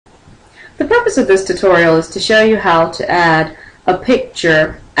The purpose of this tutorial is to show you how to add a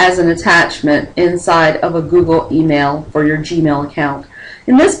picture as an attachment inside of a Google email for your Gmail account.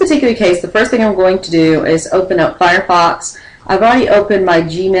 In this particular case, the first thing I'm going to do is open up Firefox. I've already opened my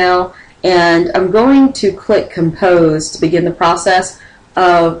Gmail, and I'm going to click Compose to begin the process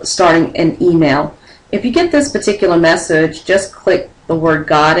of starting an email. If you get this particular message, just click the word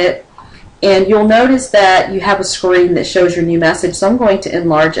Got It, and you'll notice that you have a screen that shows your new message, so I'm going to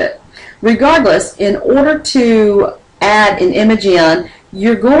enlarge it. Regardless, in order to add an image in,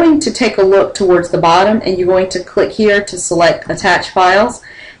 you're going to take a look towards the bottom, and you're going to click here to select Attach Files,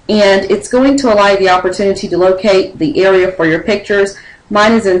 and it's going to allow you the opportunity to locate the area for your pictures.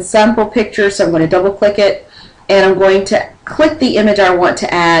 Mine is in Sample Pictures, so I'm going to double click it, and I'm going to click the image I want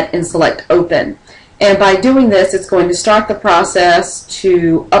to add and select Open. And by doing this, it's going to start the process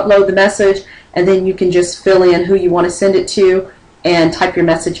to upload the message, and then you can just fill in who you want to send it to and type your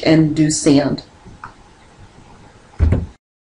message and do send.